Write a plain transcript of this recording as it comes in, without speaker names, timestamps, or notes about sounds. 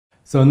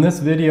So in this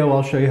video,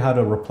 I'll show you how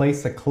to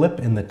replace a clip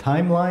in the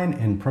timeline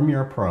in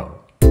Premiere Pro.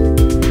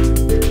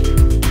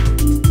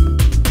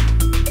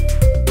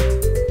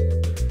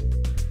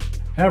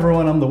 Hey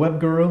everyone, I'm the Web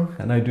Guru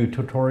and I do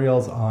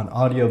tutorials on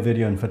audio,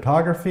 video, and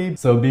photography.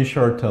 So be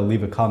sure to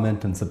leave a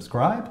comment and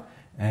subscribe.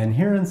 And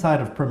here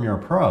inside of Premiere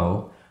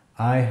Pro,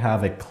 I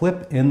have a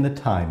clip in the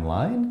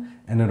timeline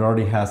and it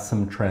already has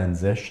some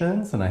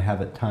transitions and I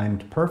have it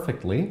timed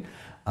perfectly.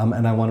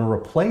 And I want to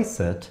replace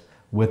it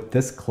with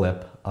this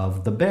clip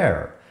of the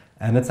bear.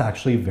 And it's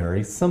actually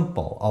very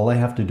simple. All I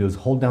have to do is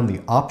hold down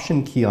the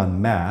Option key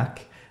on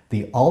Mac,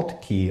 the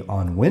Alt key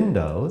on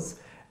Windows,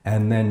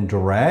 and then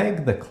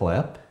drag the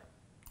clip,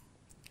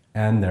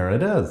 and there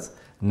it is.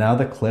 Now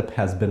the clip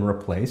has been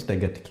replaced. I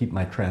get to keep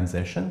my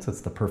transitions.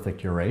 It's the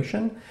perfect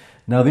duration.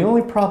 Now the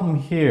only problem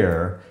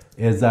here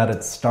is that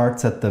it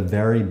starts at the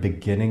very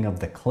beginning of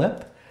the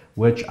clip,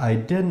 which I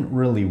didn't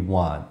really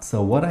want.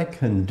 So what I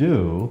can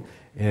do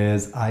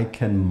is I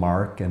can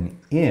mark an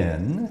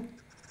in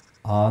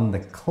on the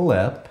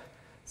clip.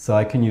 So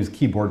I can use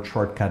keyboard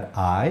shortcut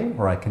I,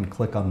 or I can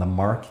click on the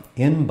Mark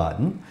In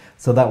button.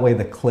 So that way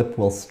the clip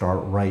will start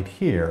right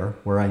here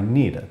where I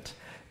need it.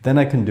 Then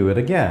I can do it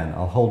again.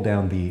 I'll hold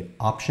down the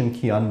Option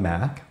key on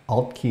Mac,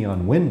 Alt key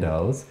on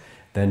Windows,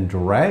 then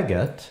drag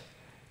it,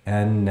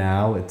 and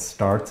now it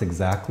starts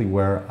exactly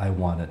where I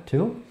want it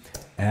to.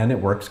 And it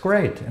works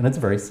great, and it's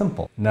very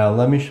simple. Now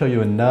let me show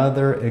you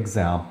another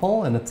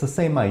example, and it's the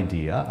same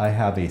idea. I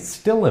have a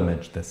still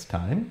image this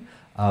time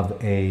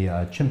of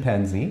a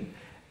chimpanzee,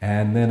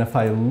 and then if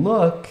I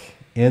look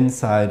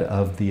inside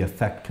of the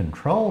Effect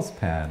Controls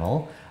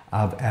panel,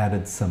 I've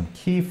added some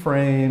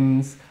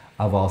keyframes,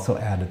 I've also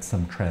added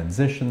some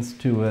transitions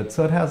to it,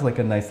 so it has like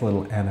a nice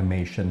little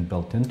animation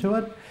built into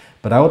it.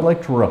 But I would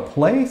like to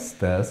replace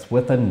this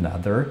with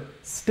another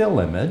still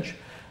image.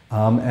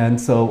 And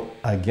so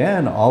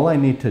again, all I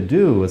need to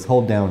do is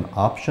hold down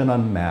Option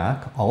on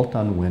Mac, Alt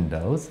on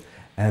Windows,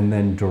 and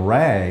then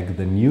drag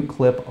the new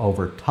clip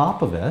over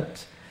top of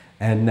it.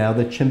 And now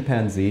the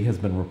chimpanzee has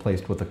been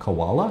replaced with a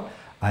koala.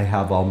 I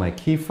have all my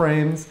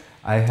keyframes.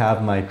 I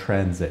have my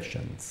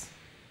transitions.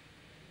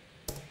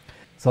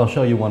 So I'll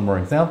show you one more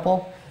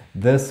example.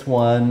 This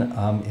one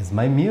is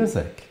my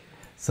music.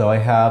 So I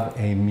have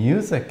a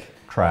music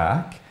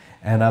track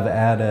and I've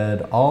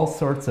added all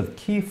sorts of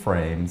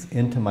keyframes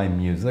into my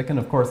music. And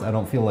of course, I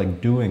don't feel like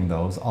doing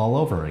those all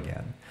over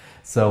again.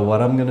 So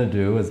what I'm gonna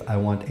do is I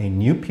want a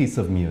new piece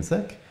of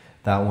music.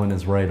 That one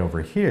is right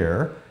over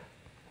here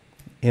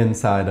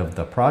inside of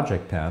the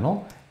project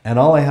panel. And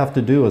all I have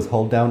to do is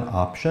hold down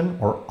Option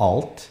or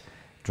Alt,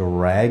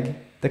 drag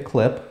the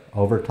clip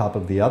over top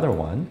of the other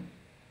one,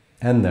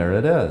 and there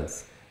it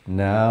is.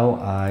 Now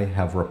I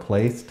have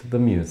replaced the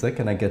music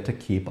and I get to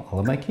keep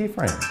all of my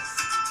keyframes.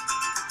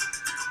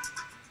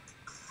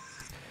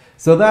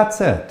 So that's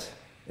it.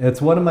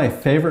 It's one of my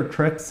favorite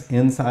tricks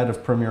inside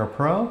of Premiere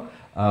Pro.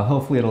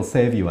 Hopefully it'll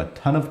save you a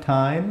ton of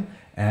time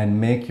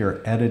and make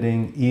your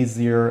editing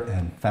easier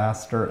and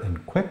faster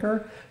and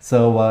quicker.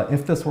 So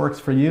if this works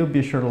for you,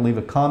 be sure to leave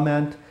a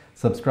comment,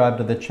 subscribe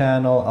to the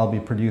channel. I'll be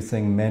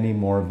producing many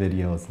more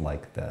videos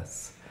like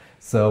this.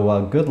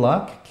 So good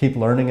luck, keep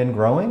learning and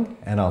growing,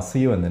 and I'll see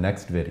you in the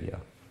next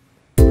video.